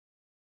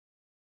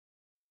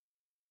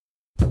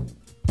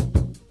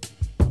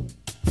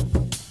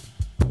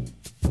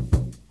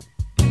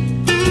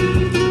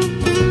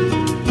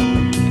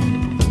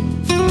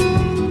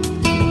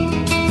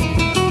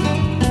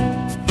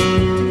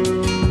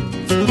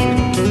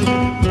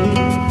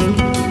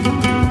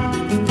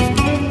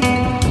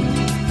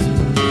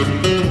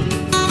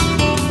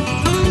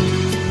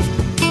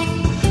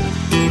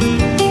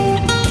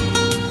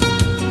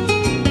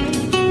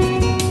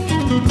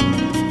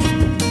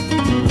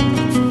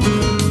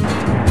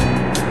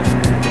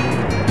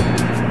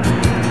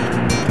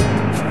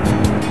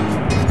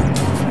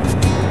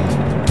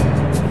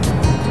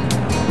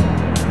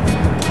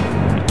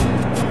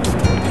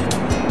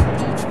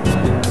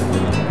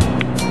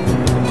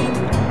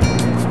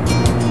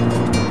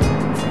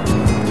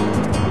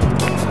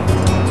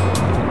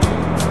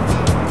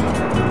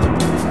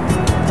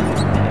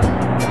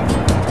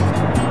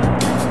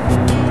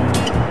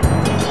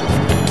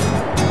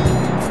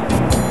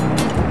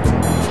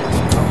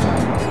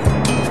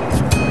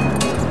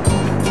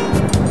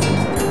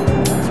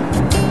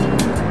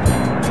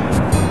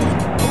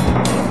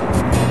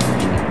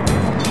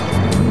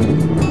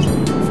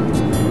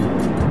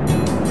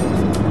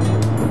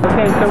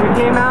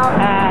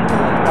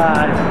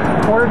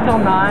till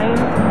 9.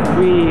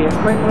 We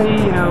quickly,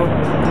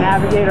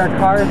 navigate our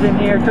cars in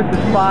here, took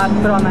the spots,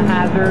 put on the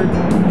hazards,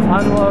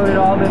 unloaded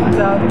all this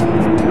stuff,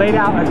 laid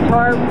out a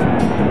tarp,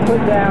 put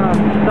down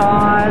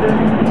sod,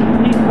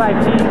 piece by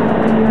piece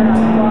here in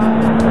our spot.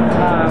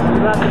 We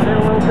left a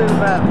little bit of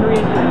about 3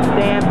 inches of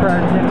stand for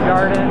our zen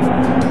garden,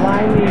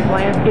 lined these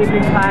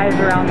landscaping ties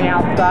around the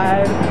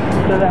outside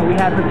so that we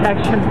had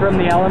protection from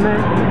the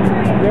elements.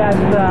 We had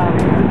some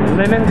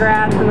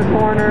lemongrass in the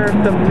corner,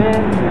 some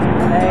mint,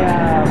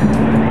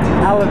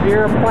 aloe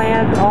vera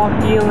plants, all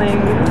healing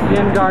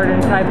gin garden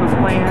type of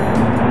plants.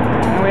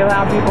 And we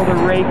allow people to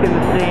rake in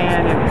the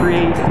sand and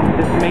create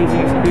this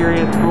amazing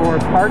experience for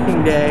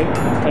parking day.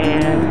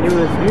 And it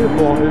was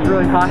beautiful. It was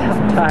really hot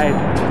outside.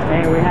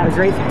 And we had a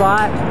great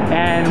spot,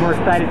 and we're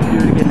excited to do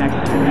it again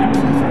next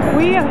year.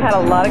 We have had a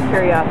lot of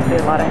curiosity,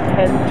 a lot of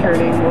heads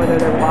turning, whether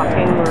they're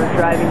walking or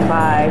driving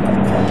by.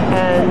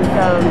 And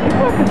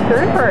people are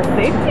concerned for our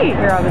safety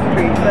here on the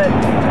street, but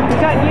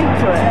we've gotten used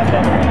to it.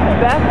 The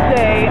best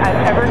day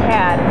I've ever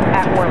had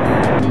at work.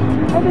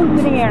 I've been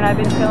sitting here and I've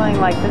been feeling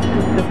like this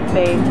is the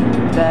space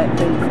that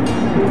is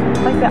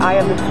like the eye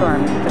of the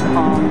storm. It's the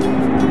calm.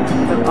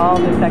 With all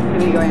this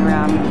activity going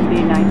around, we can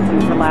be nice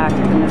and relaxed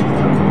in this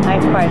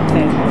nice quiet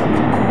space.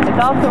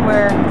 It's also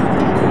where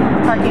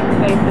parking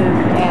spaces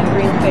and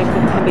green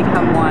spaces can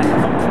become one.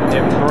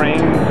 It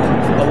brings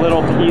a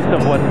little piece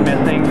of what's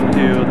missing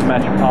to the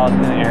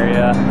metropolitan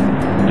area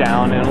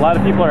down, and a lot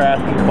of people are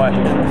asking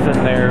questions,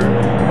 and they're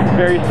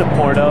very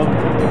supportive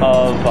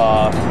of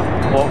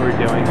what we're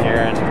doing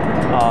here. And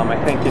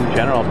I think in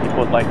general people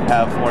would like to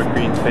have more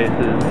green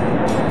spaces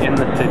in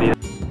the city.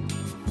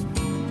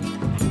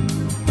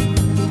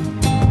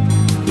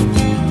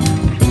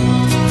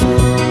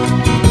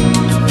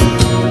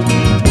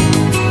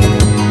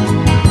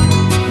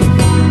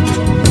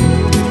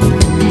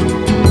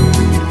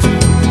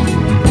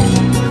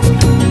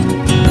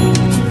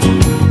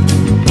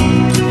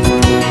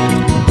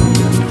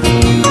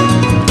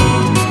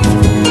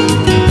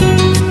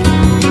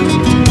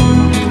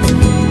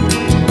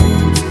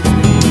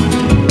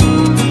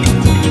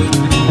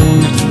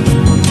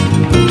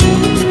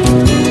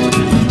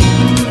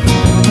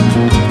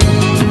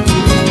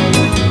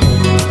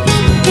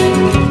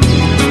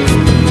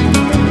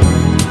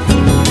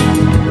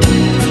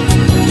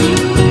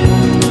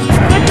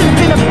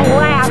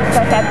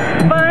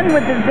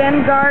 With the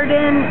Zen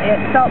garden,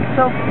 it felt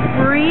so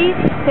free,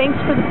 thanks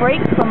to the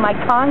break from my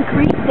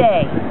concrete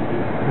day.